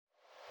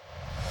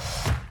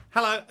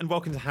Hello and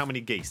welcome to How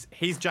Many Geese.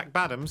 He's Jack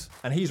Badams.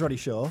 And he's Roddy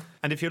Shaw.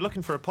 And if you're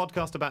looking for a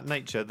podcast about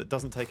nature that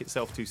doesn't take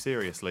itself too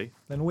seriously,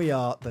 then we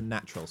are the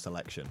natural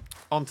selection.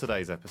 On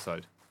today's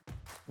episode,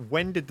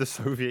 when did the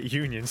Soviet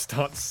Union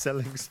start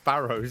selling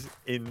sparrows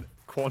in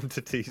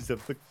quantities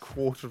of the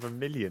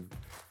 250,000?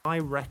 I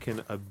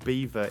reckon a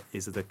beaver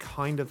is the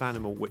kind of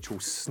animal which will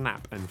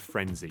snap and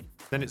frenzy.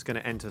 Then it's going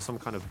to enter some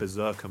kind of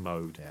berserker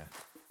mode. Yeah.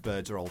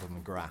 Birds are older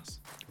than grass.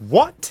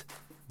 What?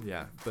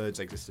 Yeah, birds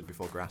existed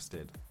before grass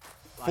did.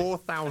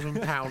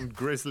 4,000-pound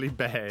grizzly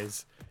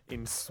bears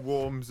in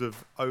swarms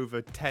of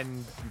over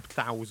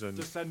 10,000.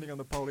 Descending on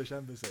the Polish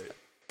embassy.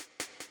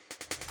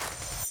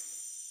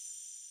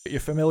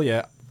 You're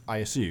familiar, I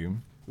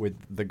assume, with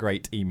the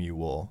Great Emu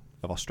War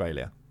of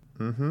Australia.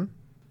 Mm-hmm.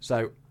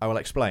 So I will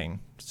explain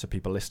to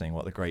people listening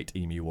what the Great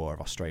Emu War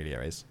of Australia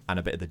is and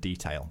a bit of the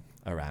detail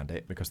around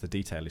it, because the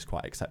detail is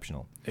quite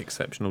exceptional.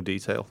 Exceptional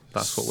detail.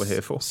 That's what we're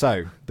here for.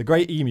 So, the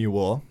Great Emu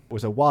War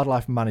was a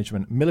wildlife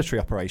management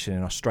military operation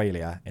in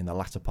Australia in the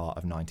latter part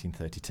of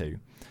 1932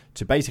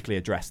 to basically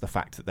address the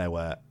fact that there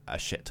were a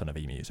shit ton of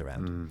emus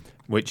around.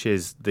 Which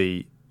is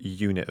the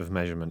unit of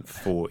measurement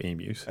for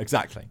emus.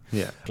 Exactly.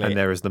 Yeah. And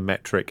there is the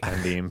metric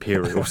and the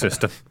imperial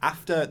system.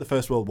 After the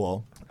First World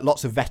War,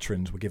 lots of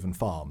veterans were given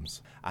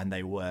farms and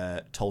they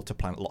were told to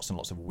plant lots and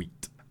lots of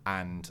wheat.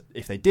 And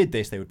if they did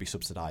this, they would be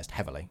subsidised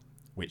heavily,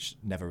 which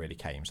never really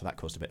came, so that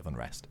caused a bit of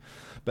unrest.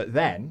 But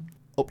then,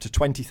 up to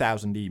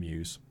 20,000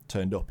 emus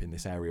turned up in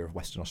this area of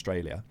Western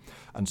Australia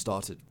and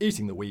started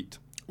eating the wheat.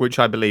 Which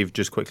I believe,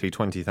 just quickly,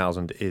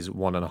 20,000 is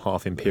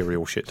 1.5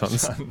 imperial shit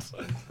tons.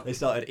 They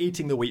started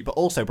eating the wheat, but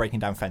also breaking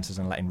down fences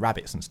and letting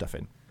rabbits and stuff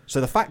in. So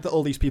the fact that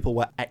all these people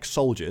were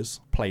ex-soldiers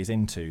plays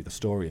into the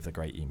story of the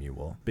Great Emu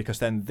War, because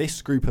then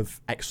this group of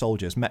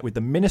ex-soldiers met with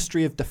the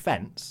Ministry of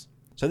Defence.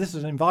 So this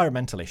is an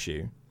environmental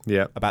issue.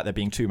 Yeah. About there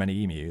being too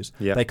many emus.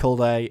 Yeah. They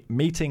called a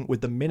meeting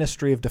with the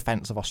Ministry of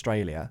Defence of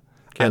Australia.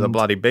 Get the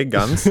bloody big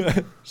guns.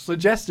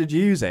 Suggested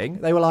using,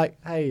 they were like,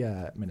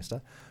 hey,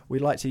 Minister,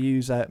 we'd like to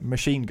use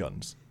machine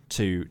guns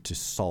to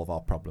solve our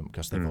problem,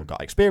 because they've all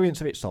got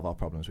experience of it, to solve our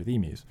problems with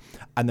emus.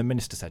 And the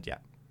Minister said, yeah,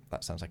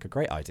 that sounds like a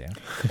great idea.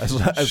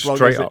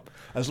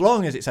 As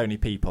long as it's only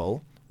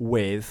people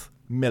with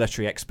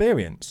military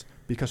experience,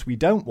 because we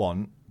don't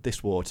want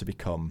this war to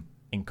become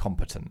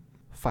incompetent.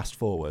 Fast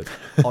forward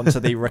onto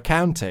the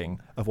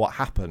recounting of what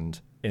happened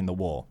in the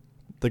war.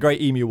 The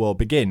Great Emu War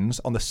begins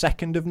on the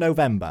 2nd of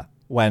November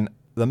when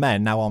the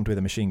men, now armed with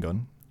a machine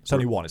gun, it's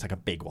only one, it's like a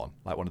big one,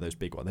 like one of those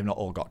big ones. They've not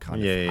all got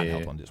kind of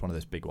handheld ones, it's one of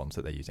those big ones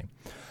that they're using,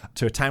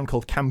 to a town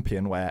called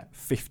Campion where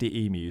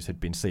 50 emus had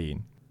been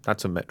seen.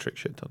 That's a metric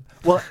shit ton.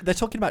 Well, they're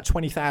talking about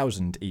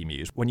 20,000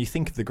 emus. When you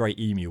think of the Great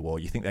Emu War,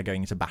 you think they're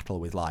going into battle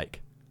with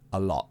like a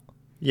lot.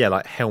 Yeah,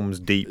 like Helm's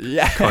Deep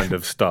kind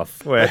of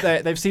stuff.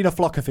 Where they've seen a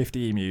flock of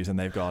 50 emus and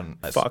they've gone,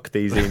 fuck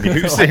these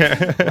emus.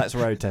 Let's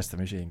road test the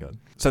machine gun.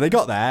 So they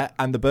got there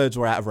and the birds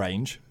were out of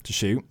range to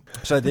shoot.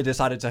 So they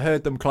decided to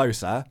herd them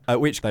closer,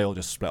 at which they all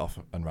just split off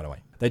and ran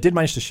away. They did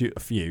manage to shoot a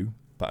few,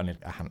 but only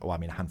a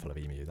handful of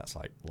emu. That's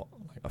like, what,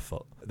 like a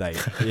foot? A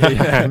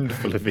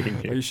handful of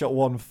emu. They shot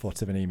 1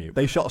 foot of an emu.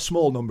 They shot a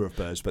small number of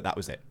birds, but that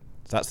was it.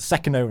 So that's the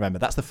 2nd of November.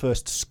 That's the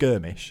first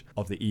skirmish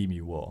of the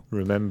Emu War.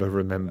 Remember,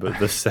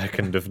 the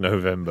 2nd of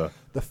November.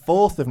 The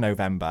 4th of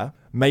November,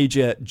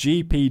 Major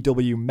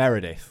G.P.W.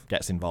 Meredith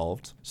gets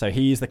involved. So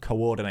he's the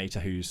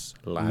coordinator who's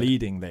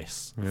leading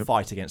this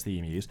fight against the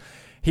emus.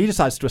 He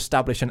decides to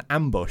establish an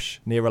ambush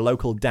near a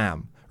local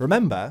dam.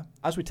 Remember,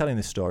 as we're telling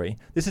this story,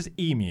 this is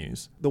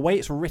emus. The way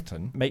it's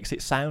written makes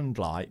it sound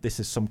like this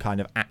is some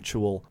kind of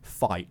actual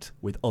fight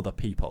with other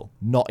people,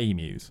 not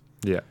emus.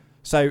 Yeah.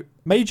 So,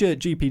 Major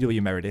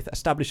G.P.W. Meredith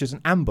establishes an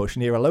ambush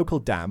near a local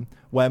dam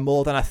where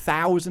more than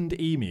 1,000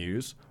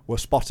 emus were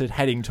spotted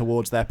heading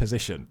towards their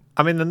position.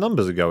 I mean, the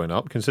numbers are going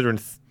up, considering,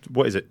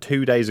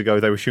 2 days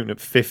ago they were shooting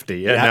at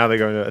 50, and now they're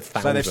going at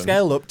 1,000. So they've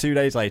scaled up 2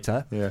 days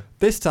later. Yeah.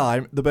 This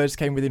time, the birds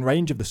came within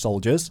range of the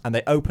soldiers, and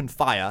they opened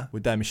fire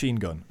with their machine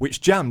gun,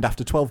 which jammed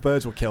after 12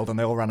 birds were killed, and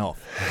they all ran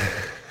off.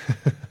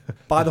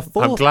 By the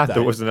 4th I'm glad day,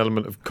 there was an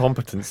element of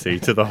competency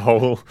to the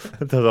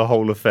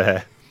whole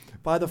affair.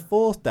 By the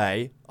 4th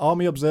day,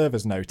 army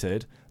observers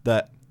noted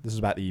that, this is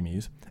about the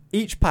emus,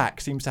 each pack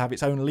seems to have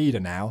its own leader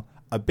now,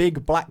 a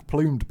big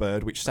black-plumed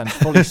bird which stands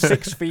fully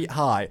 6 feet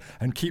high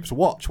and keeps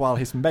watch while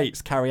his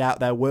mates carry out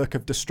their work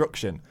of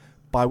destruction,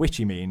 by which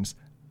he means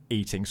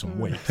eating some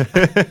wheat.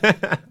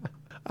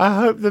 I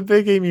hope the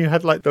big emu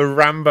had like the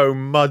Rambo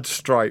mud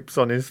stripes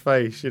on his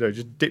face,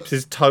 just dips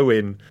his toe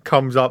in,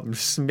 comes up and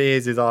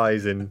smears his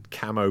eyes in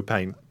camo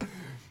paint.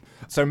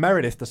 So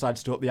Meredith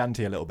decides to up the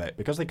ante a little bit.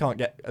 Because they can't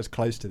get as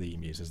close to the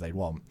emus as they'd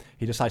want,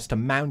 he decides to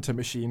mount a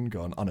machine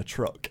gun on a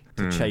truck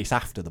to chase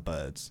after the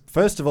birds.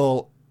 First of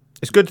all...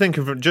 It's good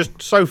thinking from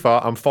just so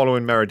far, I'm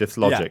following Meredith's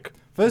logic. Yeah.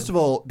 First of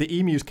all, the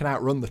emus can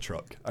outrun the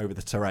truck over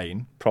the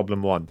terrain.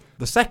 Problem one.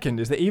 The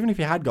second is that even if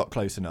he had got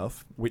close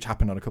enough, which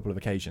happened on a couple of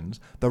occasions,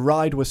 the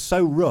ride was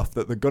so rough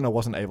that the gunner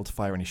wasn't able to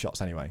fire any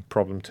shots anyway.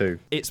 Problem two.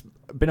 It's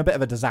been a bit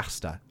of a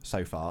disaster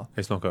so far.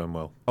 It's not going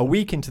well. A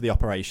week into the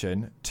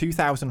operation,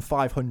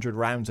 2,500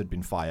 rounds had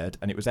been fired,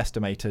 and it was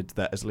estimated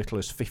that as little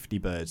as 50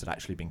 birds had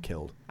actually been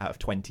killed out of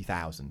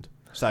 20,000.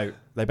 So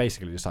they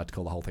basically decided to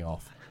call the whole thing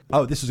off.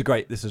 Oh, this is a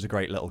great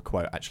little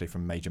quote actually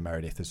from Major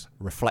Meredith, as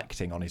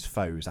reflecting on his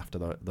foes after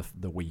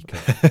the week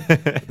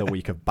of the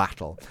week of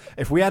battle.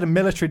 If we had a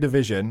military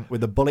division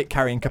with the bullet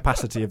carrying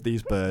capacity of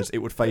these birds, it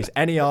would face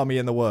any army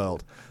in the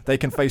world. They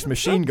can face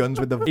machine guns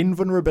with the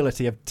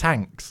invulnerability of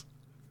tanks.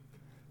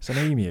 It's an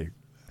emu.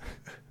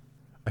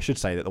 I should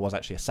say that there was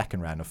actually a second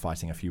round of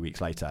fighting a few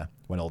weeks later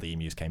when all the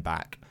emus came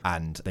back,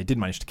 and they did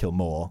manage to kill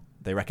more.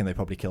 They reckon they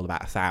probably killed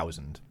about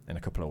 1,000 in a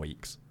couple of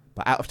weeks.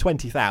 But out of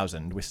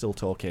 20,000, we're still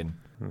talking...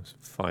 That's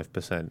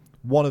 5%.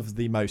 One of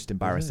the most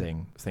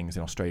embarrassing things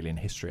in Australian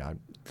history.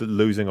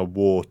 Losing a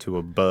war to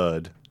a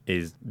bird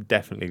is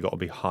definitely got to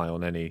be high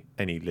on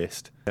any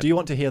list. Do you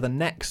want to hear the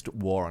next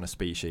war on a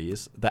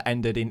species that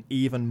ended in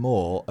even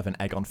more of an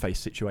egg-on-face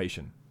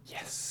situation?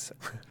 Yes.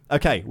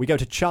 Okay, we go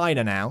to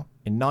China now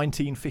in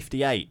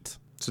 1958.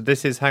 So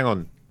this is, hang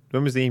on,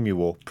 when was the Emu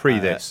War?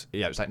 This?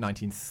 Yeah, it was like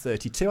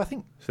 1932, I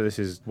think. So this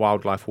is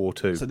Wildlife War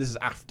 2. So this is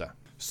after.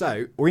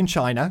 So we're in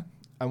China,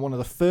 and one of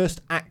the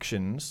first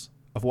actions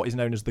of what is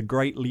known as the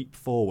Great Leap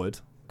Forward,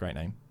 great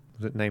name.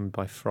 Was it named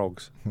by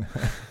frogs?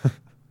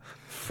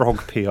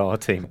 Frog PR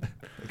team.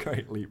 The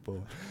Great Leap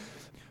Forward.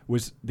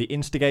 Was the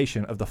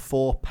instigation of the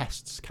Four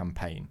Pests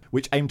campaign,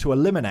 which aimed to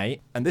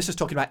eliminate, and this is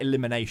talking about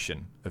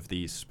elimination of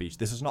these species.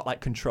 This is not like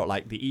control,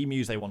 like the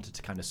emus, they wanted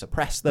to kind of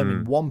suppress them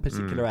in one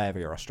particular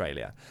area of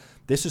Australia.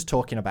 This is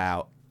talking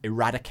about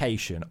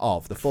eradication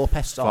of the four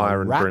pests.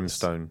 Fire and rats,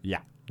 brimstone. Yeah.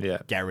 Yeah.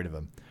 Get rid of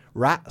them.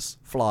 Rats,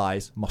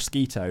 flies,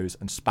 mosquitoes,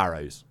 and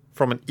sparrows.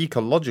 From an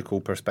ecological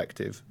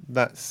perspective,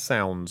 that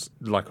sounds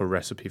like a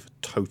recipe for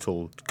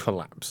total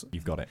collapse.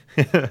 You've got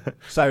it.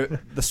 So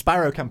the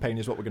sparrow campaign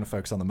is what we're going to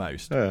focus on the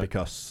most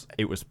because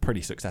it was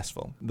pretty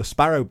successful. The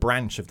sparrow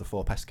branch of the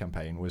Four Pests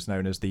campaign was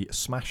known as the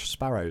Smash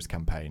Sparrows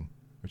campaign,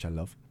 which I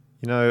love.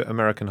 You know,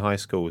 American high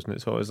schools, and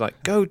it's always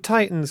like, go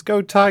Titans,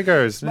 go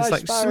Tigers. And it's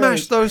like, sparrows.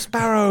 Smash those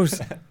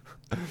sparrows.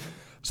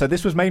 So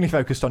this was mainly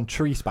focused on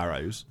tree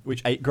sparrows,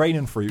 which ate grain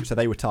and fruit, so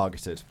they were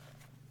targeted.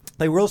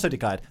 They were also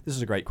declared, this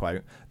is a great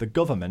quote, the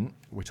government,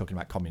 we're talking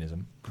about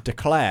communism,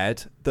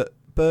 declared that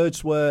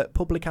birds were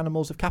public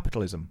animals of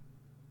capitalism,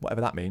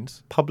 whatever that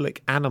means.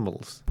 Public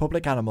animals.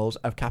 Public animals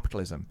of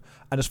capitalism.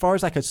 And as far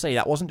as I could see,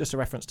 that wasn't just a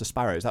reference to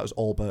sparrows, that was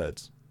all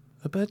birds.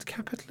 Are birds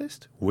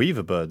capitalist?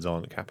 Weaver birds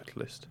aren't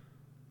capitalist.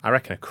 I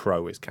reckon a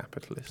crow is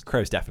capitalist.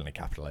 Crow's definitely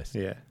capitalist.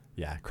 Yeah.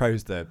 Yeah,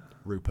 Crow's the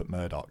Rupert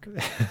Murdoch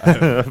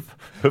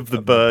of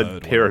the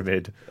bird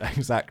pyramid.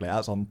 Exactly,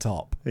 that's on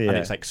top. Yeah. And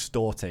it's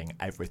extorting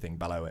everything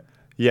below it.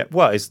 Yeah,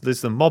 well,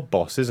 there's the mob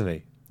boss, isn't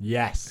he?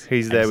 Yes.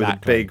 He's there with a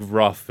big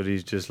ruff, and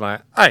he's just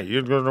like, hey,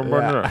 you're going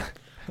to...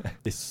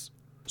 This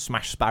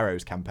Smash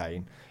Sparrows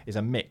campaign is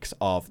a mix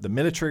of the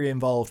military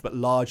involved, but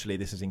largely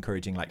this is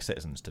encouraging like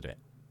citizens to do it.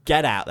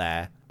 Get out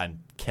there and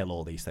kill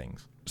all these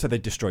things. So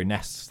they'd destroy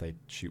nests, they'd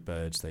shoot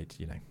birds, they'd,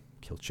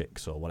 kill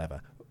chicks or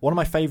whatever. One of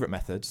my favourite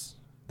methods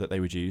that they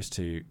would use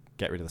to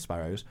get rid of the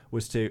sparrows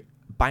was to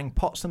bang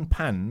pots and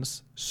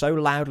pans so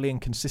loudly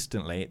and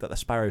consistently that the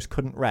sparrows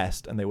couldn't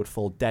rest and they would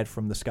fall dead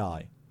from the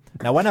sky.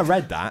 Now, when I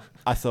read that,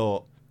 I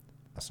thought,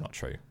 that's not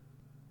true.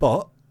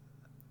 But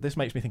this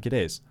makes me think it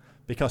is.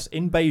 Because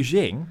in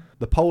Beijing,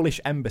 the Polish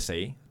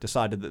embassy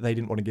decided that they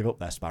didn't want to give up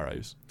their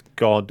sparrows.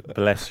 God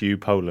bless you,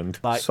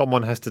 Poland.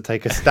 Someone has to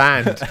take a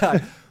stand.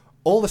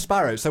 All the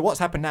sparrows, so what's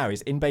happened now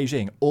is in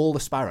Beijing, all the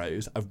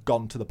sparrows have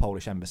gone to the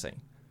Polish embassy.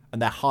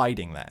 And they're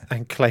hiding there.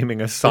 And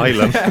claiming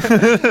asylum.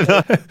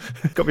 Got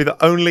to be the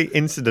only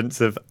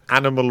incidents of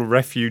animal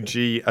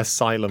refugee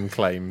asylum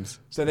claims.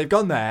 So they've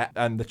gone there,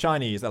 and the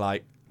Chinese are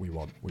like, we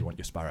want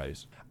your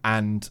sparrows.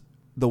 And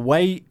the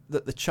way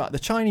that the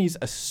Chinese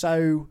are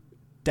so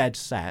dead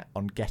set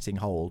on getting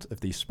hold of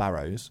these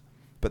sparrows,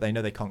 but they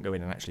know they can't go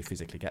in and actually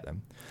physically get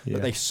them,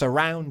 that they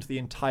surround the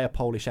entire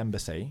Polish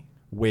embassy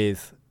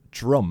with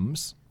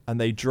drums,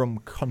 and they drum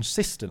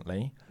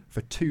consistently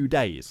for 2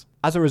 days.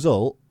 As a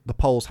result, the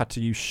Poles had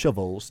to use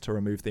shovels to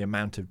remove the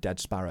amount of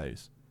dead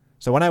sparrows.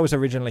 So when I was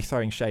originally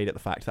throwing shade at the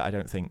fact that I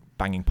don't think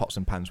banging pots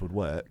and pans would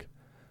work,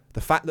 the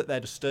fact that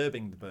they're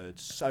disturbing the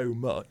birds so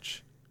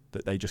much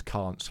that they just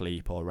can't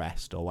sleep or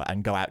rest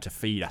and go out to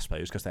feed, I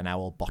suppose, because they're now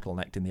all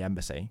bottlenecked in the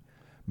embassy,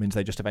 means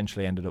they just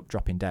eventually ended up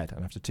dropping dead.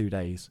 And after 2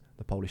 days,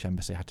 the Polish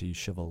embassy had to use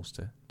shovels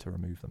to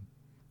remove them.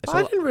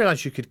 I didn't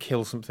realise you could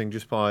kill something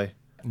just by...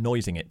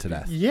 noising it to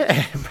death.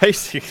 Yeah,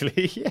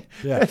 basically.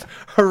 Yeah.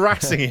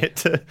 Harassing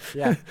it.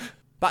 Yeah.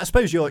 But I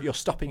suppose you're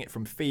stopping it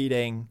from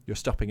feeding, you're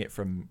stopping it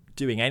from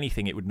doing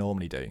anything it would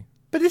normally do.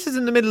 But this is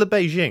in the middle of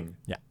Beijing.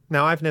 Yeah.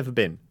 Now, I've never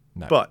been.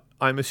 No. But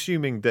I'm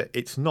assuming that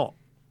it's not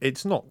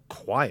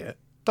quiet.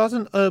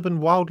 doesn't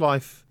urban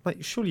wildlife,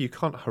 like, surely you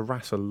can't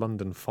harass a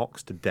London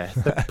fox to death?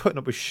 They're putting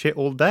up with shit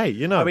all day,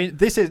 you know? I mean,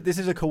 this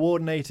is a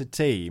coordinated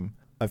team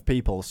of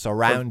people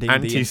surrounding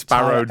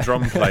anti-sparrow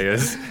drum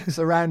players.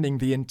 surrounding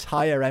the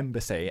entire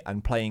embassy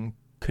and playing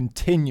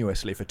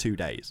continuously for 2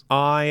 days.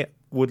 I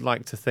would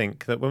like to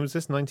think that, when was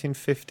this,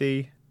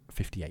 1950?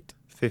 58.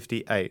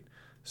 58.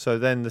 So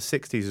then the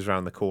 60s is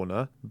around the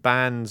corner.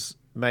 Bands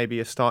maybe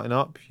are starting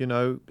up, you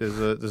know,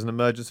 there's an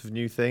emergence of a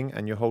new thing,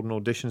 and you're holding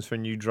auditions for a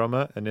new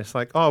drummer, and it's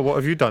like, oh, what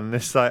have you done? And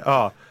it's like,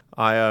 oh,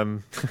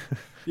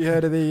 You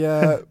heard of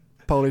the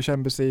Polish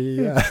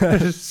embassy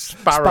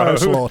sparrow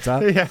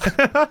slaughter? Yeah.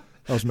 That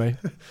was me.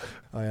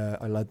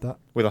 I led that.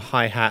 With a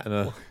hi-hat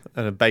and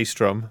a bass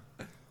drum,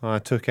 I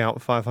took out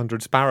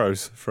 500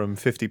 sparrows from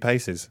 50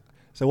 paces.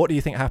 So what do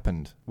you think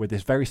happened with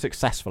this very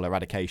successful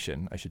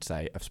eradication, I should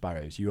say, of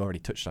sparrows? You already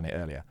touched on it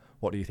earlier.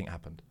 What do you think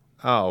happened?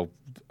 Oh,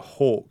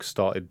 hawks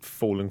started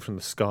falling from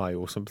the sky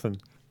or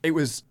something. It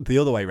was the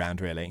other way round,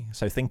 really.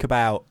 So think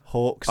about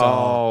hawks.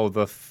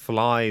 The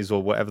flies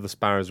or whatever the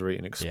sparrows were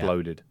eating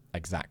exploded. Yeah,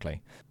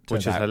 exactly.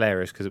 Which is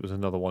hilarious because it was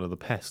another one of the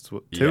pests.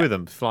 Two of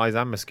them, flies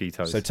and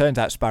mosquitoes. So it turns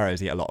out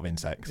sparrows eat a lot of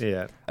insects,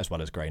 as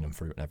well as grain and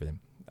fruit and everything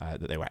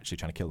that they were actually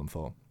trying to kill them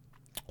for.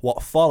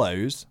 What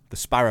follows the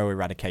sparrow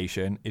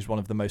eradication is one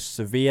of the most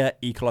severe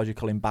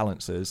ecological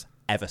imbalances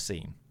ever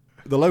seen.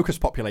 The locust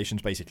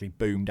populations basically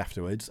boomed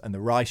afterwards, and the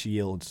rice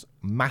yields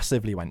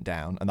massively went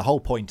down, and the whole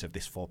point of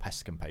this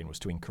 4-pest campaign was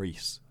to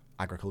increase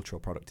agricultural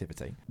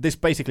productivity. This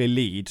basically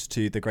leads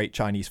to the Great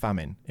Chinese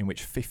Famine, in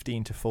which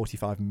 15 to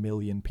 45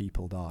 million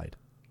people died.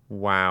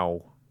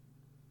 Wow.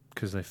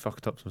 Because they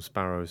fucked up some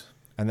sparrows.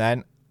 And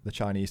then the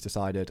Chinese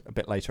decided a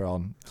bit later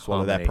on to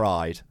swallow their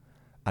pride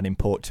and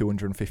import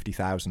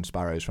 250,000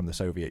 sparrows from the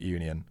Soviet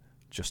Union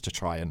just to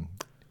try and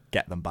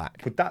get them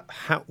back.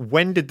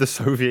 When did the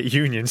Soviet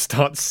Union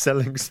start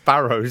selling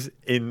sparrows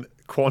in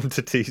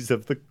quantities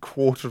of the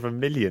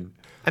 250,000?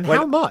 And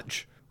how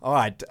much? Oh,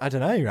 I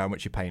don't know how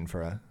much you're paying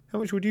for a... How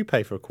much would you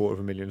pay for a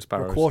 250,000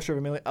 sparrows? A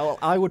 250,000? Oh,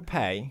 I would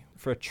pay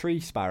for a tree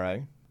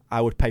sparrow.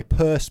 I would pay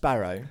per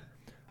sparrow.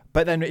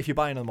 But then if you're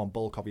buying them on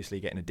bulk, obviously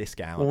you're getting a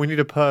discount. Well, we need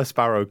a per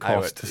sparrow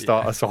cost to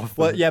start us off.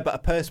 Well, yeah, but a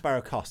per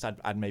sparrow cost,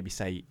 I'd maybe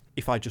say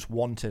if I just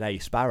wanted a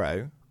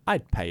sparrow,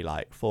 I'd pay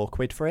like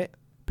 £4 for it.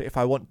 But if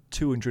I want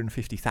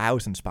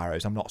 250,000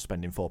 sparrows, I'm not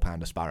spending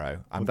 £4 a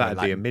sparrow. That'd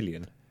be £1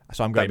 million.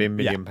 So I'm going, that'd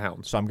be £1 million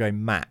pounds. So I'm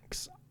going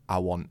max. I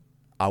want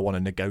to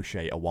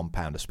negotiate a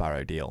 £1 a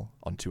sparrow deal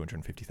on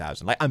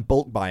 250,000. Like, I'm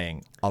bulk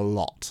buying a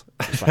lot.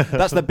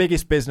 That's the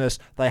biggest business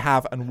they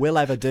have and will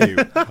ever do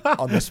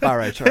on the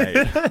sparrow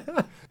trade.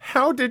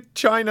 How did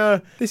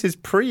China... This is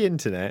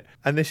pre-internet,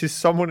 and this is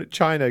someone at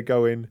China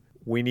going,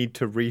 we need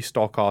to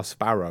restock our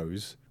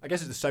sparrows. I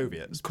guess it's the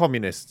Soviets.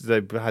 Communists,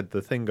 they had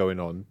the thing going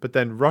on. But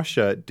then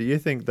Russia, do you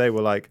think they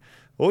were like,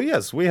 oh,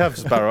 yes, we have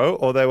sparrow?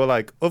 Or they were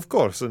like, of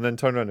course. And then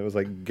turned around and it was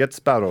like, get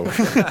sparrow.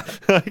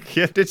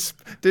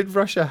 Did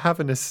Russia have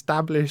an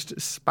established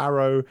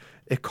sparrow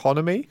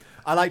economy?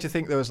 I like to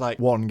think there was like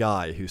one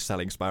guy who's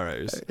selling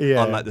sparrows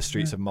on like the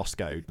streets of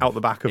Moscow. Out the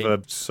back of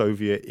a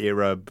Soviet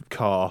era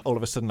car. All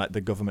of a sudden, like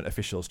the government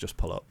officials just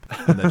pull up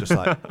and they're just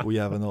like, we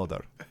have an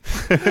order.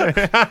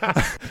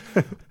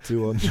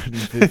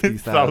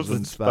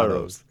 250,000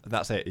 sparrows.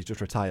 That's it. He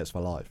just retires for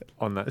life.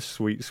 On that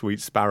sweet,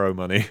 sweet sparrow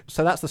money.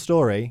 So that's the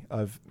story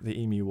of the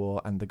Emu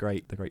War and the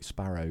great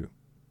sparrow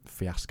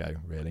fiasco,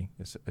 really,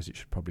 as it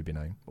should probably be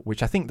known.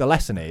 Which I think the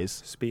lesson is...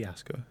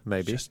 Spiasco,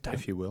 maybe,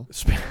 if you will.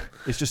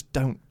 It's just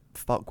don't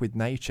fuck with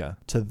nature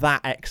to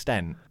that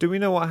extent. Do we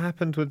know what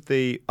happened with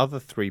the other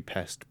 3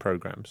 pest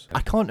programs?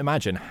 I can't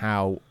imagine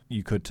how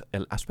you could...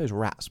 I suppose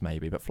rats,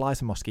 maybe, but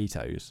flies and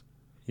mosquitoes...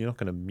 You're not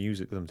going to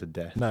music them to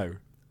death. No.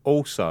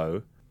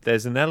 Also,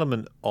 there's an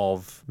element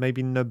of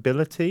maybe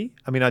nobility.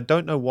 I mean, I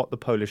don't know what the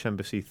Polish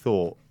embassy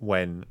thought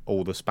when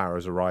all the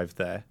sparrows arrived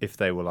there. If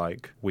they were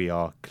like, we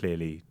are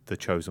clearly the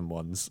chosen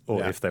ones.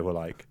 Or if they were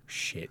like,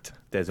 shit,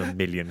 there's 1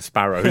 million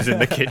sparrows in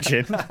the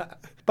kitchen.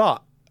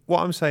 But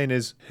what I'm saying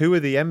is, who are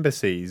the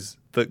embassies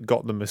that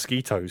got the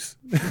mosquitoes?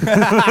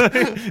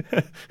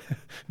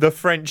 The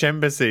French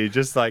embassy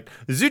just like,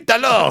 zut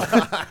alors!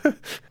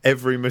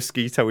 Every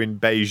mosquito in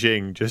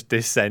Beijing just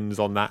descends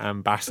on that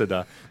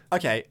ambassador.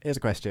 Okay, here's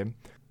a question.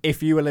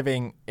 If you were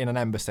living in an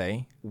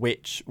embassy,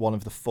 which one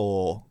of the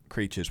 4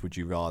 creatures would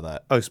you rather...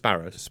 Oh,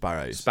 sparrows.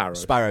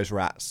 Sparrows,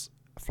 rats,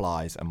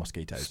 flies, and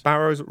mosquitoes.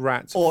 Sparrows,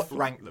 rats... Or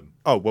rank them.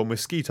 Oh, well,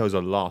 mosquitoes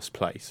are last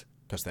place.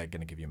 Because they're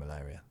going to give you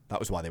malaria. That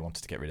was why they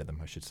wanted to get rid of them,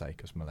 I should say,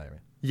 because malaria.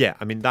 Yeah,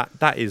 I mean,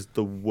 that is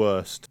the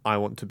worst. I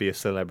want to be a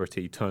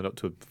celebrity, turn up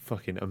to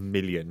fucking 1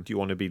 million. Do you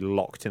want to be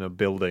locked in a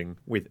building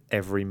with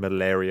every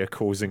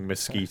malaria-causing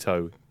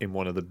mosquito in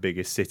one of the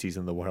biggest cities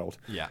in the world?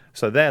 Yeah.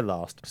 So they're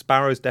last.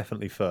 Sparrows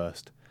definitely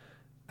first.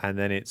 And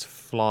then it's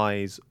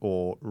flies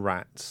or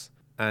rats.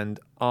 And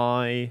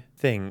I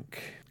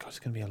think... God, it's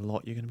going to be a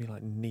lot. You're going to be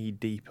like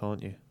knee-deep,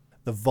 aren't you?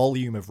 The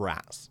volume of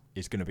rats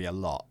is going to be a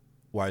lot.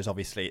 Whereas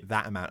obviously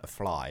that amount of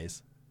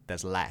flies,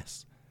 there's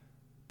less.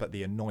 But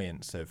the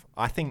annoyance of...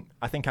 I think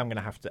I'd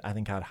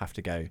have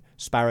to go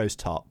sparrows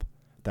top,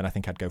 Then I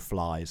think I'd go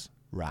flies,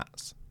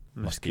 rats,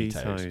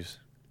 mosquitoes.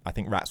 I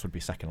think rats would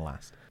be second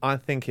last. I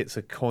think it's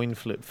a coin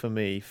flip for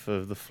me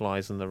for the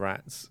flies and the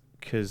rats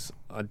because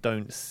I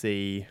don't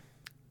think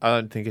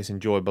it's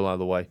enjoyable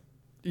either way.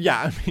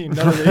 Yeah, I mean,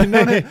 none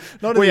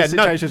of these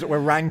situations that we're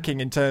ranking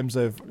in terms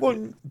of...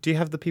 Well, do you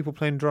have the people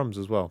playing drums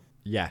as well?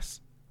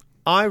 Yes.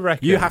 I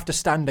reckon... You have to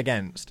stand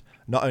against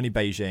not only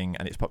Beijing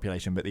and its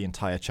population, but the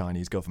entire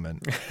Chinese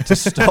government to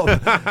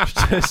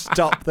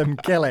stop them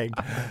killing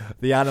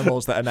the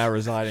animals that are now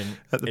residing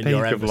at the in peak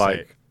your of embassy.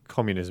 like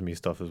communism-y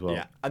stuff as well.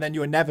 Yeah, and then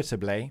you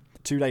inevitably,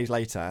 2 days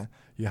later,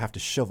 you have to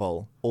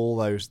shovel all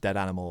those dead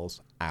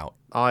animals out.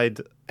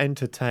 I'd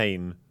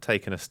entertain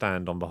taking a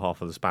stand on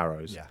behalf of the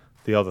sparrows. Yeah.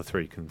 The other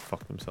three can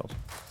fuck themselves.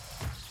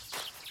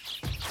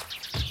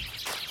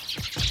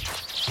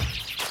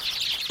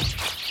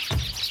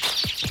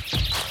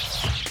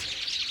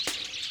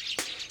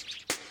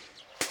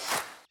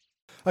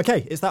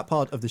 Okay, it's that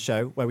part of the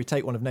show where we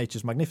take one of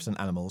nature's magnificent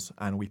animals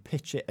and we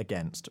pitch it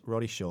against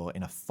Roddy Shaw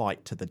in a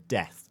fight to the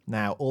death.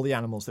 Now, all the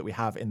animals that we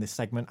have in this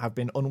segment have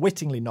been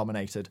unwittingly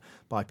nominated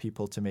by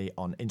people to me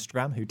on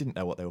Instagram who didn't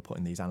know what they were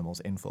putting these animals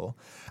in for.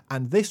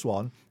 And this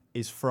one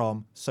is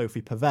from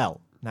Sophie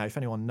Pavel. Now, if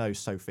anyone knows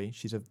Sophie,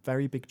 she's a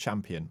very big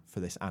champion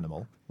for this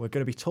animal. We're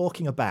going to be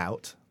talking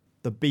about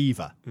the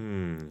beaver.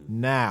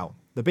 Now,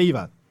 the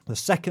beaver, the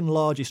second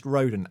largest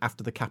rodent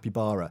after the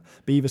capybara.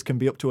 Beavers can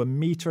be up to 1.5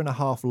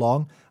 meters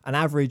long, an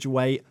average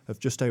weight of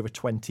just over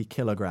 20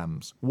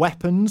 kilograms.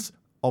 Weapons,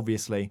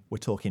 obviously, we're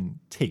talking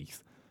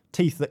teeth.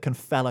 Teeth that can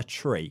fell a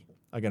tree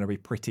are going to be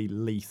pretty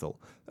lethal.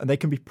 And they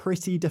can be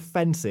pretty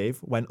defensive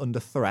when under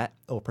threat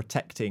or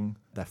protecting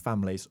their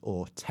families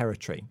or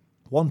territory.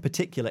 One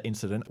particular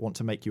incident I want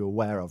to make you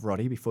aware of,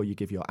 Roddy, before you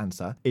give your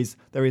answer, is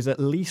there is at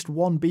least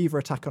one beaver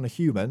attack on a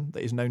human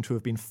that is known to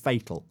have been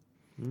fatal.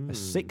 A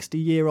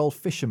 60-year-old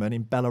fisherman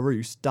in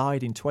Belarus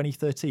died in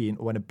 2013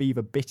 when a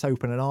beaver bit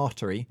open an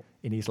artery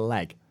in his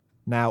leg.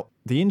 Now,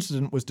 the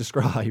incident was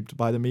described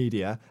by the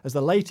media as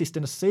the latest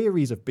in a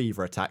series of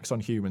beaver attacks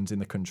on humans in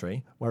the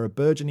country, where a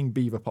burgeoning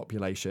beaver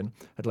population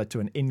had led to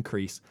an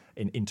increase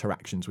in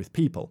interactions with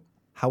people.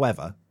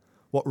 However,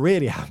 what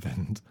really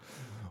happened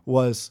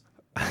was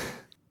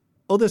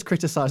others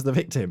criticised the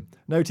victim,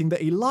 noting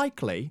that he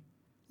likely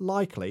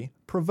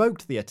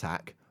provoked the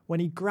attack when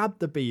he grabbed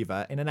the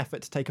beaver in an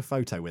effort to take a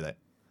photo with it.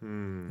 He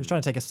was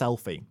trying to take a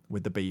selfie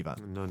with the beaver.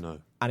 No.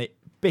 And it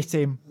bit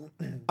him,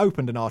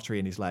 opened an artery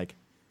in his leg,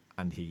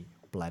 and he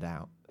bled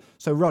out.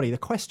 So, Roddy, the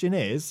question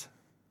is,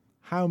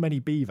 how many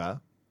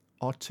beaver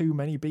are too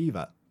many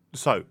beaver?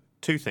 So,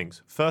 two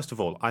things. First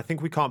of all, I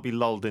think we can't be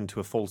lulled into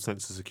a false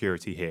sense of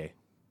security here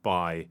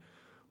by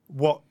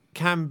what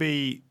can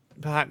be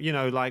perhaps,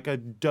 like a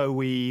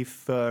doughy,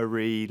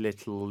 furry,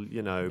 little,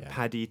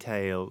 paddy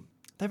tail.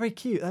 They're very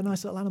cute. They're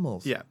nice little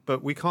animals. Yeah,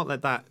 but we can't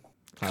let that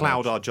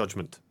cloud our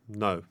judgment.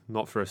 No,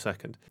 not for a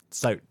second.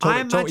 So,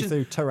 talk me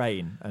through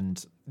terrain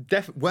and...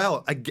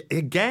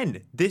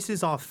 Again, this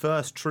is our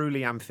first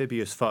truly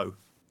amphibious foe.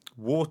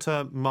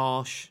 Water,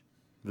 marsh,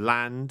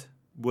 land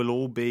will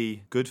all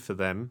be good for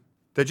them.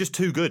 They're just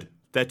too good.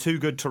 They're too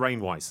good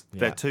terrain-wise.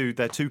 Yeah.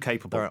 They're too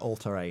capable. They're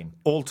all-terrain.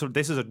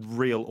 This is a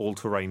real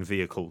all-terrain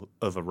vehicle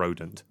of a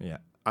rodent. Yeah.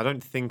 I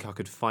don't think I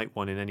could fight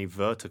one in any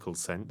vertical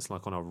sense,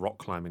 like on a rock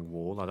climbing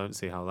wall. I don't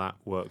see how that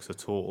works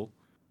at all.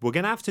 We're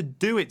going to have to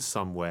do it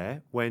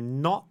somewhere where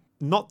not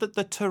that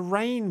the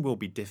terrain will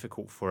be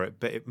difficult for it,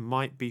 but it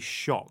might be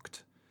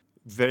shocked,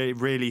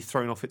 really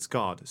thrown off its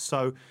guard.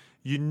 So,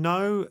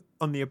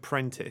 on The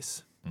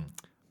Apprentice,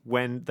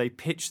 when they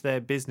pitch their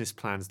business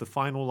plans, the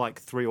final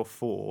 3 or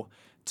 4,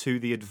 to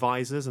the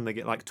advisors and they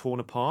get torn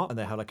apart. And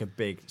they have a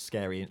big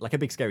scary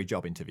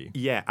job interview.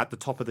 Yeah, at the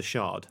top of the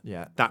shard.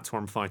 Yeah. That's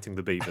where I'm fighting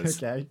the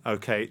beavers.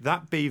 Okay,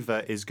 that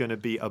beaver is going to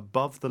be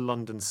above the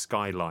London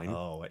skyline.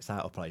 Oh, it's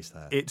out of place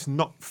there. It's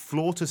not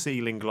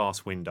floor-to-ceiling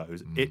glass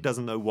windows. It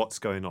doesn't know what's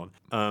going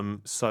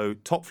on. So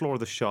top floor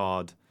of the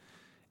shard.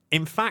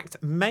 In fact,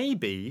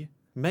 maybe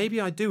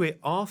I do it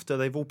after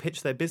they've all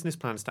pitched their business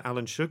plans to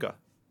Alan Sugar.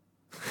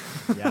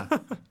 Yeah.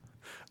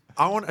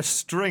 I want a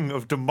string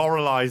of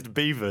demoralised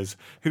beavers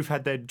who've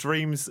had their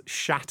dreams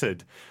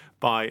shattered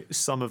by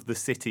some of the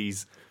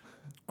city's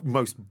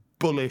most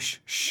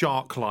bullish,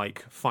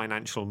 shark-like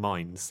financial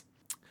minds.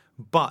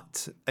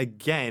 But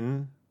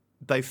again,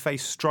 they've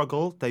faced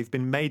struggle. They've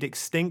been made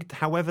extinct.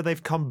 However,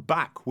 they've come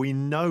back. We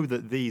know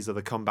that these are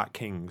the comeback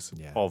kings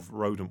of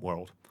rodent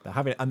world.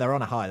 They're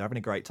on a high. They're having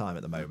a great time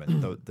at the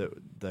moment.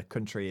 The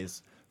country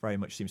very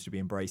much seems to be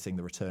embracing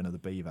the return of the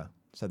beaver.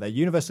 So they're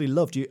universally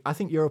loved. I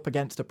think you're up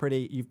against I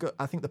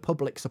think the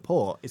public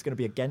support is going to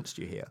be against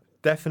you here.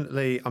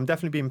 Definitely. I'm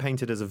definitely being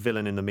painted as a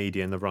villain in the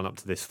media in the run up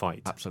to this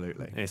fight.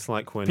 Absolutely. It's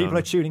like when people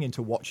are tuning in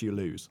to watch you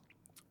lose.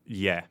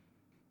 Yeah.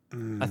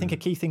 I think a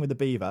key thing with the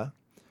beaver,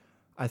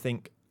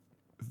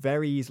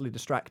 very easily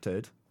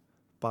distracted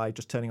by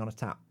just turning on a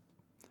tap.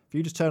 If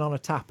you just turn on a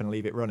tap and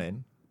leave it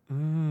running,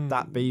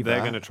 that beaver,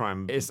 They're going to try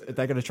and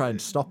they're going to try and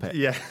stop it.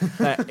 yeah.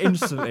 They're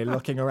instantly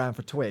looking around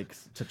for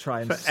twigs to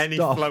try and For any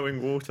stop.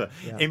 flowing water.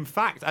 Yeah. In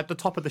fact, at the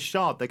top of the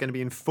shard, they're going to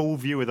be in full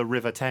view of the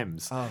River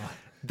Thames. Oh.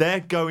 They're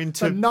going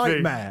to a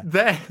nightmare.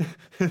 they're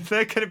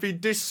going to be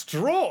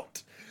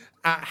distraught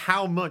at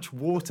how much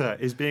water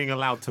is being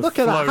allowed to Look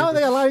flow at that. How are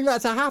they allowing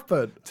that to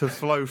happen? to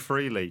flow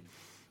freely.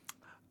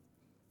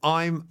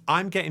 I'm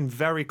getting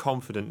very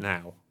confident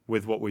now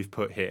with what we've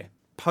put here.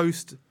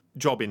 Post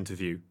job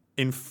interview,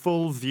 in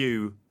full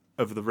view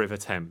of the River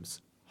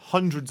Thames,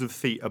 hundreds of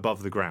feet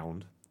above the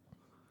ground.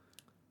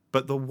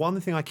 But the one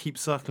thing I keep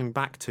circling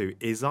back to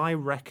is I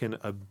reckon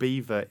a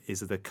beaver is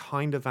the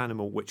kind of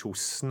animal which will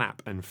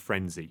snap and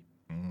frenzy.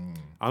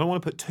 I don't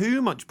want to put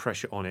too much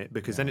pressure on it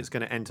because then it's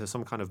going to enter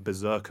some kind of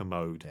berserker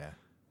mode. Yeah.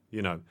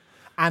 You know,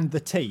 And the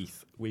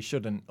teeth, we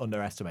shouldn't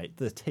underestimate.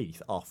 The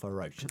teeth are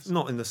ferocious.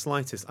 not in the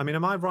slightest. I mean,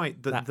 am I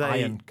right that They're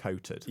they iron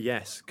coated.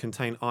 yes,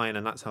 contain iron,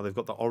 and that's how they've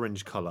got the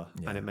orange colour,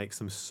 and it makes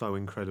them so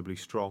incredibly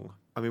strong.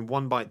 I mean,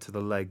 one bite to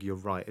the leg, you're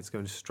right, it's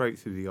going straight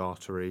through the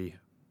artery.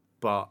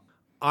 But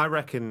I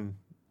reckon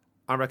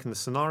the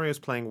scenario's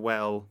playing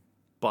well,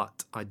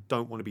 but I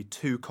don't want to be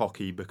too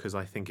cocky because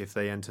I think if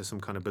they enter some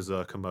kind of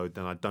berserker mode,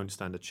 then I don't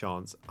stand a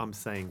chance. I'm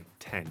saying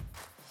 10.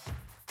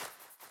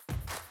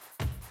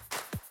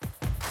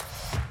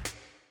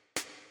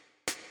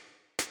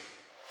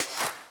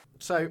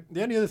 So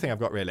the only other thing I've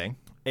got really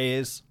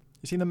is,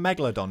 you seen the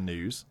Megalodon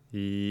news?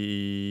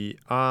 The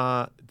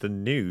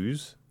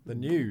news. The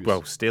news.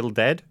 Well, still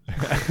dead.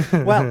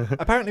 Well,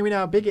 apparently we know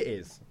how big it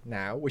is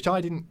now, which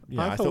I didn't.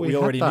 I thought we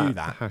already knew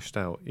that. hashed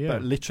out. Yeah.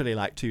 But literally,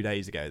 like 2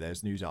 days ago,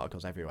 there's news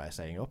articles everywhere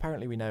saying, "Oh,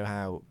 apparently we know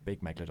how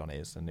big Megalodon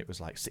is," and it was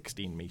like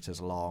 16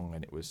 meters long,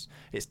 and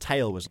its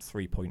tail was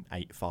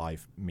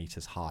 3.85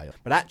 meters high.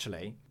 But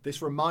actually,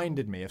 this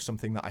reminded me of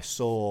something that I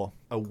saw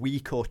a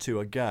week or two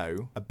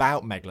ago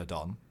about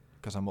Megalodon,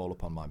 because I'm all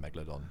up on my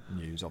Megalodon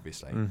news,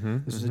 obviously.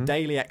 This is a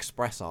Daily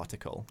Express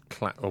article.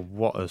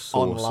 What a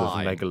source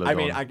Online. of Megalodon. I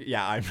mean,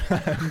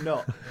 I'm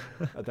not.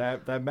 They're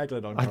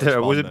Megalodon. I don't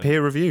know. Was it correspondent.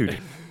 peer reviewed?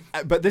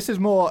 But this is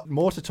more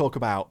to talk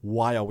about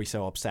why are we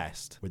so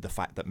obsessed with the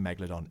fact that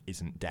Megalodon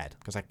isn't dead?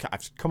 Because I've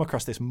come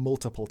across this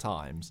multiple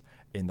times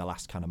in the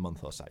last kind of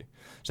month or so.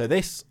 So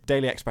this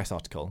Daily Express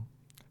article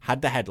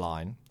had the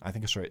headline, I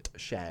think I saw it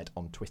shared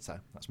on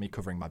Twitter. That's me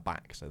covering my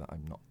back so that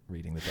I'm not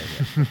reading the Daily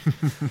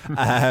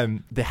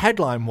Express. The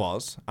headline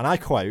was, and I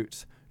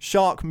quote,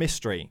 "Shark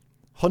mystery.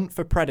 Hunt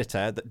for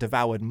predator that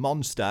devoured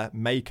monster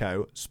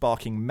Mako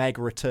sparking Meg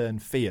return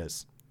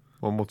fears."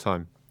 One more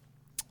time.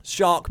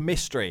 Shark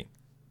mystery, :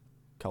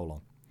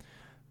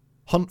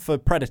 hunt for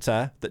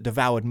predator that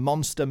devoured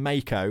monster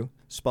Mako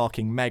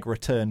sparking Meg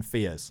return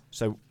fears.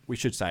 So we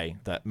should say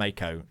that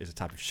Mako is a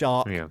type of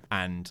shark. Yeah.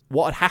 And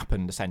what had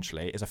happened,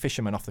 essentially, is a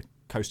fisherman off the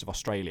coast of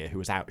Australia who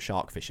was out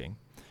shark fishing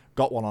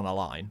got one on a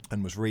line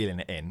and was reeling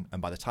it in.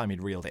 And by the time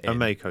he'd reeled it in... A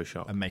Mako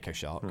shark. A Mako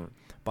shark.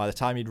 By the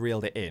time he'd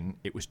reeled it in,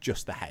 it was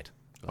just the head.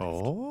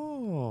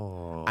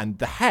 Oh. And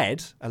the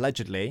head,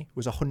 allegedly,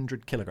 was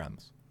 100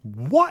 kilograms.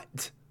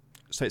 What?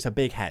 So it's a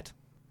big head.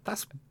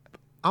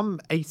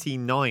 I'm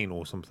 89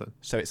 or something.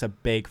 So it's a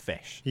big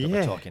fish that we're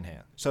Yeah. talking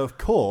here. So of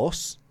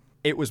course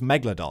it was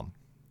Megalodon.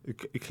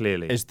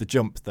 Clearly. Is the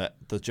jump that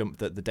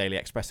the Daily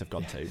Express have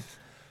gone to.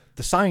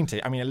 The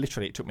scientist, I mean,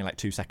 literally it took me like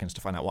 2 seconds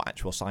to find out what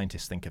actual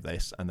scientists think of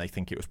this, and they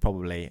think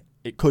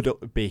it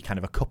could be kind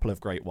of a couple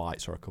of great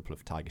whites or a couple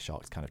of tiger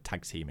sharks kind of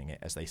tag teaming it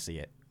as they see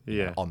it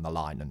on the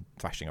line and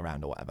thrashing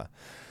around or whatever.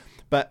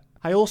 But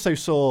I also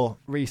saw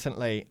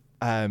recently,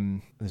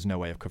 there's no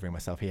way of covering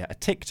myself here, a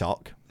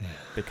TikTok,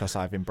 because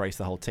I've embraced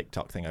the whole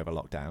TikTok thing over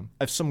lockdown,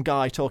 of some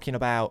guy talking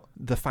about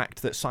the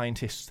fact that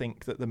scientists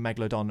think that the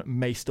Megalodon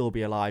may still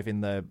be alive in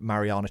the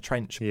Mariana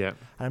Trench. Yeah.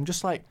 And I'm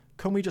just like,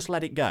 can we just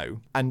let it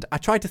go? And I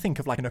tried to think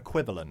of like an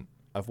equivalent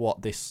of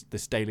what this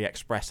Daily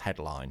Express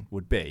headline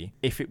would be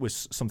if it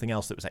was something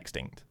else that was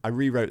extinct. I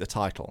rewrote the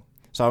title.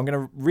 So I'm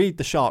going to read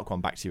the shark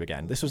one back to you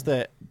again. This was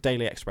the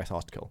Daily Express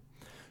article.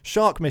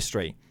 Shark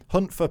mystery.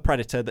 Hunt for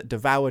predator that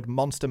devoured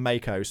monster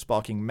Mako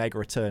sparking Meg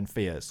return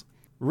fears.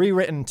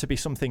 Rewritten to be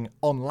something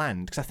on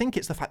land, because I think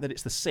it's the fact that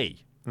it's the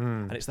sea.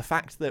 And it's the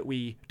fact that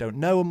we don't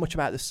know much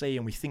about the sea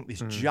and we think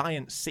this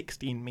giant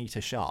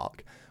 16-metre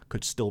shark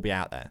could still be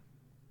out there.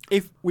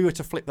 If we were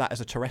to flip that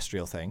as a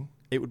terrestrial thing,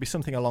 it would be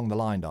something along the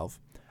line of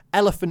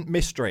elephant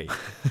mystery.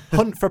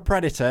 Hunt for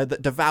predator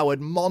that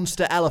devoured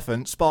monster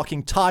elephant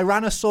sparking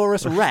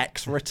Tyrannosaurus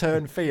Rex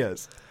return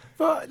fears.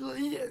 But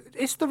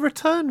it's the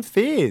return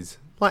fears.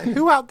 Like,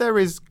 who out there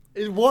is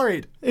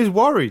worried? Is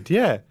worried,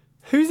 yeah.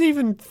 Who's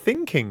even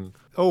thinking,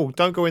 oh,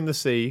 don't go in the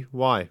sea.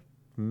 Why?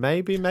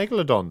 Maybe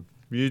Megalodon.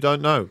 You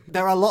don't know.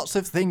 There are lots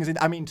of things.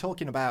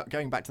 Talking about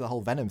going back to the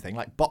whole venom thing,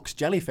 like box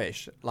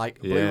jellyfish, like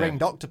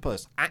blue-ringed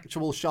octopus,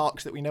 actual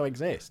sharks that we know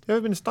exist. You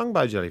ever been stung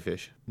by a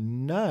jellyfish?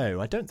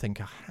 No, I don't think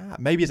I have.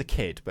 Maybe as a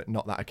kid, but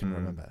not that I can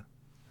remember.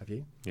 Have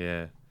you?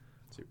 Yeah.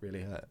 Does it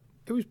really hurt?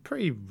 It was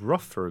pretty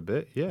rough for a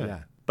bit,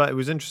 Yeah. But it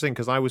was interesting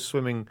because I was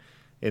swimming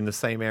in the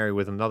same area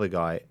with another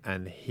guy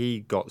and he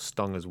got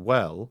stung as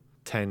well.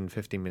 10,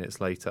 15 minutes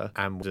later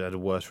and had a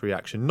worse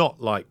reaction.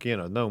 Not like,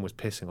 no one was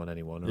pissing on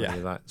anyone or Yeah. any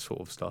of that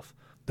sort of stuff.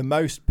 The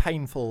most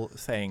painful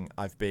thing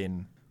I've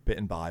been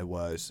bitten by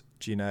was,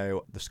 do you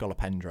know the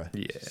Scolopendra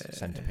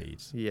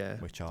centipedes? Yeah.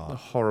 Which The are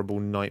horrible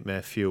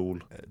nightmare fuel.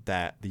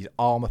 they're these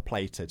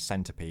armor-plated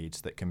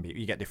centipedes that can be.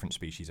 You get different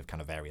species of kind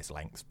of various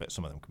lengths, but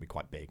some of them can be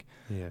quite big.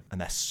 Yeah.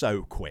 And they're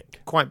so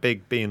quick. Quite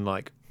big, being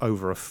like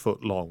over a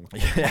foot long.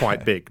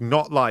 Quite big.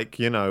 Not like,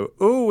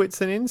 oh,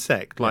 it's an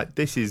insect. Like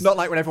this is... Not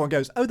like when everyone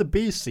goes, oh, the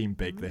bees seem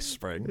big this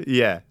spring.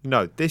 Yeah.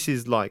 No, this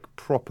is like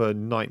proper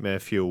nightmare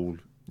fuel.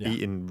 Yeah.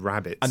 Eating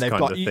rabbits, And they've kind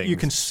got of you things.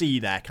 can see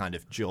their kind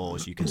of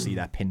jaws, you can see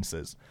their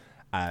pincers.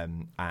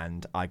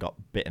 And I got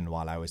bitten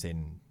while I was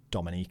in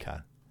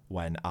Dominica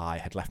when I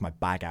had left my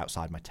bag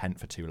outside my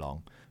tent for too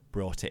long,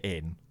 brought it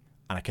in,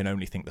 and I can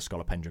only think the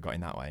Scolopendra got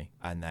in that way.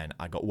 And then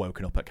I got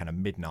woken up at kind of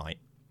midnight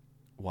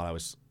while I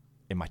was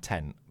in my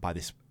tent by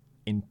this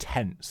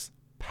intense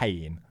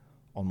pain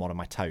on one of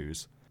my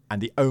toes.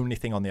 And the only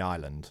thing on the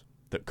island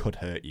that could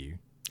hurt you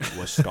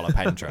was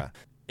Scolopendra.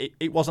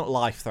 It wasn't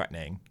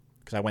life-threatening,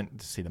 because I went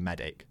to see the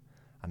medic,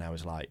 and I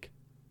was like,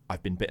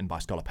 I've been bitten by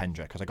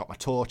Scolopendra, because I got my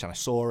torch and I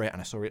saw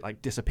it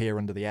like disappear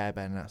under the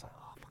airbend, and I was like,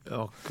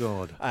 Oh,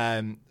 God.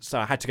 so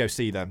I had to go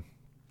see the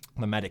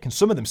medic, and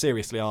some of them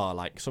seriously are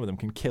like, some of them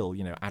can kill,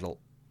 adult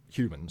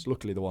humans.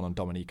 Luckily, the one on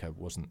Dominica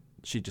wasn't.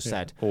 She just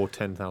said, Or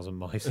 10,000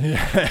 mice.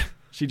 yeah,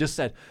 she just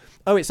said,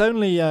 oh, it's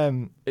only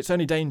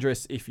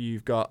dangerous if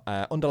you've got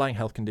underlying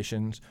health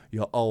conditions,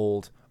 you're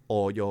old,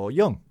 or you're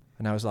young.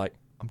 And I was like,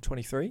 I'm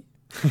 23.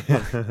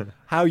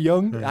 How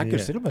young? I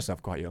consider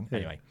myself quite young.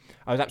 Anyway,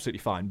 I was absolutely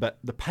fine. But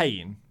the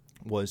pain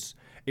was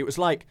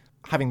like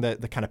having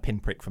the kind of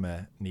pinprick from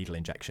a needle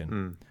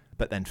injection,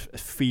 but then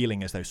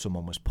feeling as though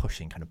someone was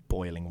pushing kind of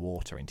boiling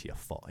water into your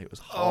foot. It was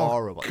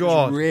horrible. God.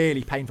 It was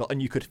really painful.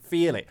 And you could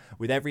feel it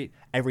with every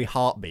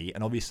heartbeat.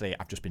 And obviously,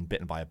 I've just been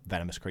bitten by a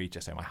venomous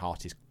creature, so my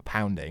heart is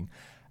pounding.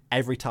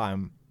 Every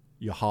time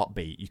your heart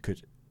beat,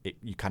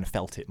 you kind of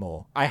felt it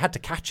more. I had to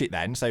catch it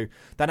then. So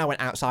then I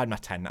went outside my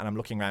tent and I'm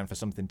looking around for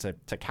something to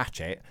catch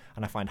it.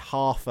 And I find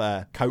half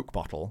a Coke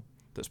bottle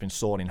that's been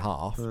sawn in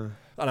half. And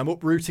I'm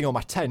uprooting all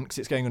my tent because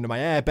it's going under my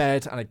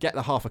airbed. And I get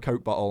the half a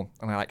Coke bottle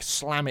and I like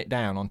slam it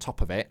down on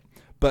top of it.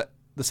 But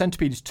the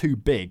centipede is too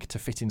big to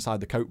fit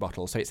inside the Coke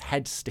bottle. So its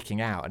head's sticking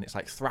out and it's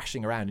like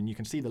thrashing around. And you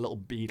can see the little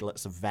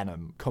beadlets of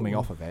venom coming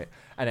off of it.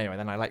 And anyway,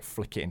 then I like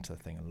flick it into the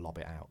thing and lob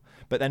it out.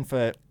 But then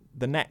for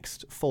the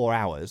next 4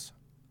 hours,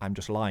 I'm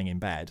just lying in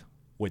bed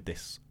with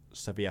this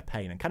severe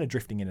pain and kind of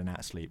drifting in and out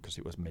of sleep because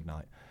it was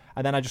midnight.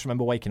 And then I just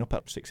remember waking up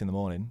at 6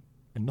 a.m.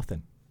 and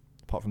nothing,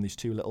 apart from these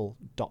 2 little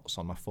dots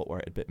on my foot where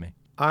it had bit me.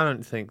 I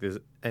don't think there's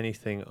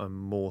anything I'm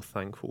more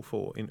thankful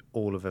for in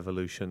all of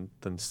evolution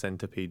than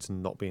centipedes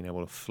not being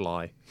able to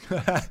fly.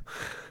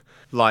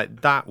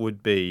 Like, that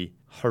would be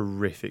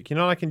horrific.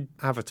 Like in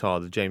Avatar,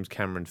 the James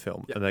Cameron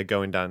film, and they're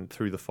going down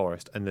through the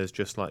forest, and there's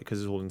just like, because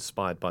it's all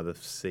inspired by the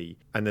sea,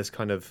 and there's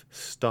kind of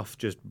stuff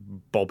just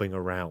bobbing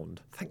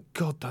around. Thank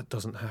God that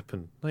doesn't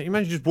happen. Like,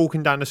 imagine just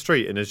walking down the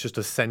street and there's just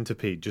a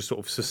centipede just sort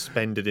of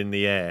suspended in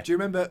the air. Do you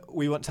remember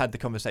we once had the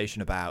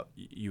conversation about,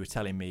 you were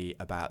telling me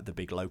about the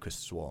big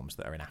locust swarms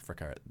that are in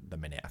Africa at the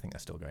minute? I think they're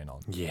still going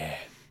on. Yeah.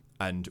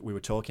 And we were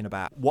talking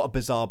about what a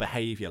bizarre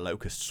behaviour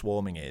locust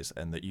swarming is,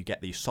 and that you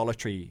get these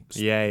solitary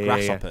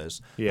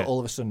grasshoppers, but all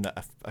of a sudden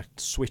a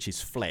switch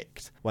is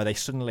flicked where they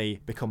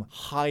suddenly become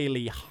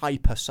highly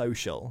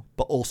hypersocial,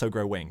 but also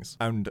grow wings.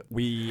 And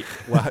we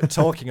were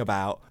talking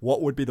about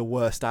what would be the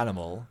worst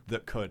animal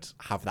that could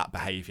have that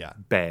behaviour.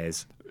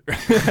 Bears.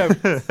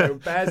 So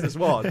bears is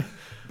one,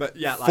 but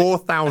yeah, like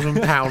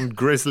 4,000-pound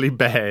grizzly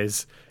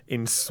bears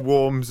in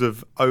swarms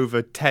of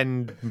over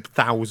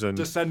 10,000.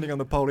 descending on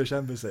the Polish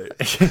embassy.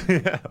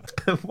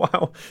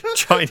 Wow.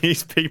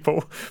 Chinese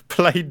people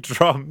played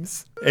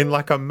drums in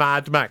like a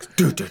Mad Max.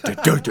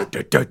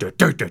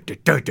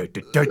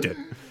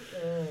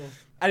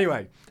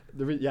 Anyway,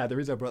 the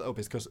reason I brought that up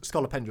is because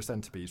Scolopendra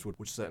centipedes would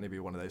certainly be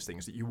one of those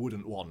things that you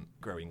wouldn't want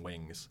growing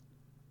wings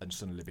and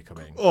suddenly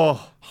becoming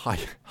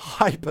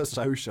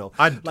hyper-social.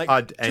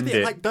 I'd end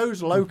it. Like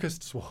those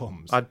locust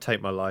swarms. I'd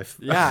take my life.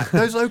 Yeah,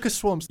 those locust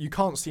swarms you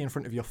can't see in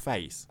front of your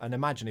face. And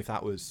imagine if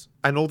that was...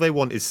 And all they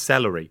want is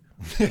celery.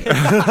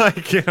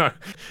 Like,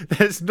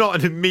 there's not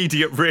an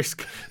immediate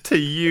risk to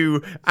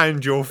you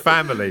and your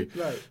family.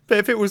 Right. But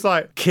if it was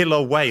like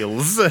killer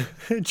whales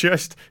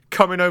just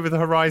coming over the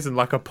horizon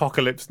like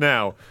Apocalypse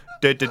Now,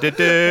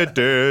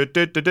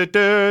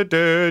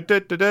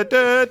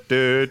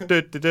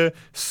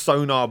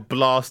 sonar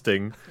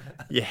blasting,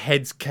 your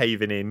head's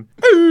caving in.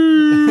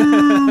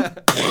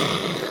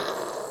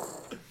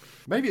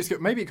 Maybe it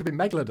could be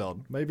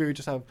Megalodon. Maybe we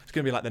just have it's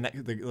going to be like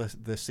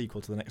the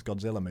sequel to the next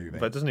Godzilla movie.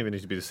 But it doesn't even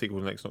need to be the sequel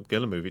to the next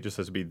Godzilla movie. It just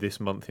has to be this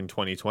month in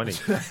 2020.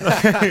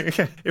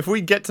 If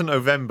we get to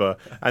November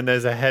and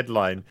there's a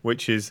headline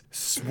which is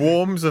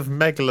 "Swarms of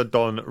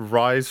Megalodon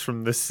rise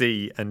from the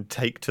sea and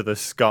take to the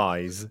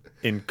skies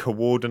in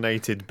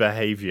coordinated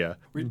behaviour."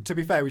 To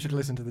be fair, we should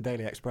listen to the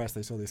Daily Express.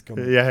 They saw this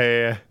coming.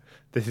 Yeah.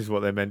 This is what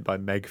they meant by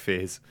Meg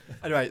fears.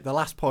 Anyway, the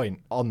last point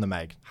on the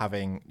Meg,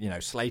 having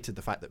slated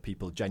the fact that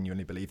people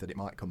genuinely believe that it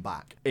might come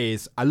back,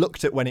 is I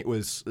looked at when it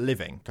was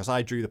living, because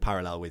I drew the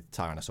parallel with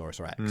Tyrannosaurus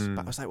Rex.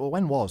 But I was like, well,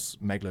 when was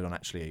Megalodon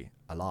actually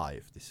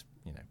alive? This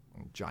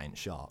giant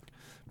shark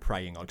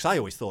preying on, because I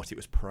always thought it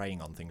was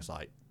preying on things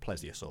like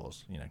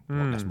plesiosaurs,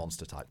 Loch Ness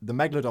monster type. The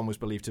Megalodon was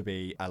believed to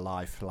be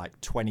alive for like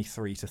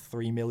 23 to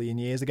 3 million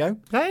years ago.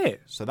 Hey.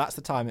 So that's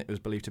the time it was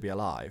believed to be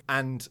alive.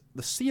 And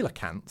the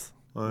coelacanth,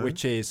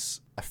 which is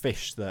a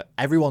fish that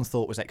everyone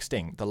thought was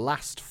extinct. The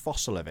last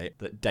fossil of it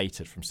that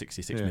dated from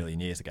 66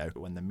 million years ago,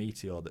 when the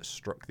meteor that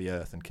struck the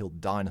Earth and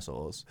killed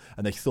dinosaurs,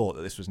 and they thought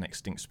that this was an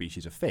extinct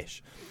species of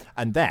fish.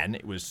 And then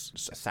it was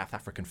a South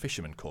African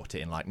fisherman caught it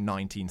in like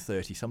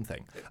 1930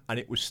 something, and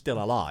it was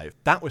still alive.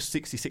 That was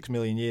 66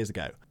 million years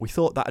ago. We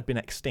thought that had been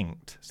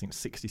extinct since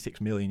 66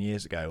 million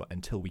years ago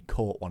until we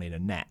caught one in a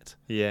net.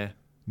 Yeah.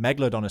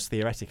 Megalodon has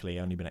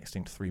theoretically only been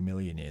extinct 3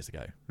 million years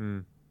ago.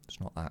 It's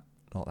not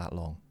that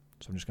long.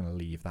 So I'm just going to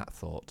leave that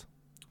thought.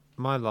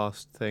 My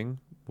last thing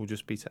will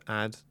just be to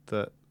add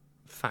that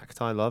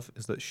fact I love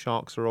is that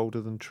sharks are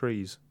older than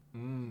trees.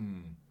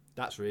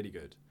 That's really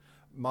good.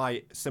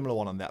 My similar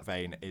one on that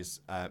vein is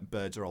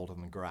birds are older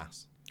than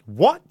grass.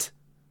 What?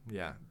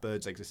 Yeah,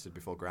 birds existed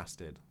before grass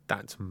did.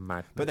 That's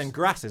madness. But then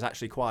grass is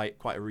actually quite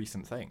a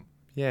recent thing.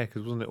 Yeah,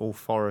 because wasn't it all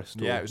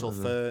forest? Yeah, it was all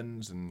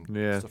ferns and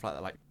Yeah. stuff like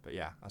that. But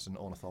yeah, as an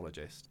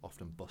ornithologist,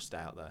 often bust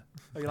out there.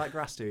 Oh, you like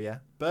grass, do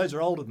you? Birds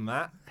are older than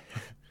that.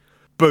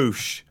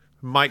 Boosh.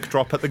 Mic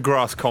drop at the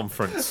grass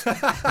conference.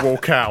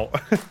 Walk out.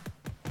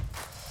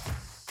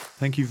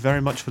 Thank you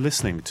very much for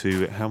listening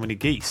to How Many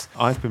Geese.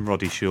 I've been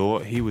Roddy Shaw.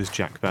 He was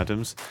Jack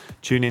Badams.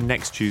 Tune in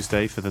next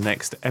Tuesday for the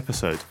next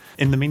episode.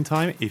 In the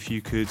meantime, if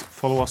you could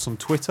follow us on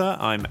Twitter,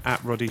 I'm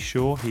at Roddy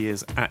Shaw. He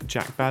is at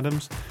Jack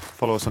Badams.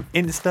 Follow us on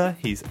Insta.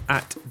 He's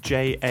at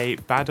J.A.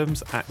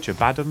 Badams, at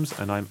Jabadams,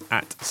 and I'm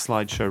at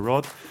Slideshow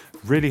Rod.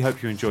 Really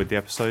hope you enjoyed the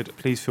episode.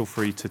 Please feel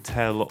free to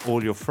tell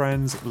all your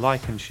friends,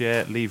 like and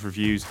share, leave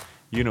reviews.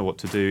 You know what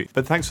to do.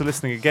 But thanks for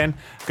listening again.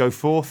 Go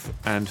forth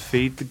and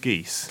feed the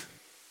geese.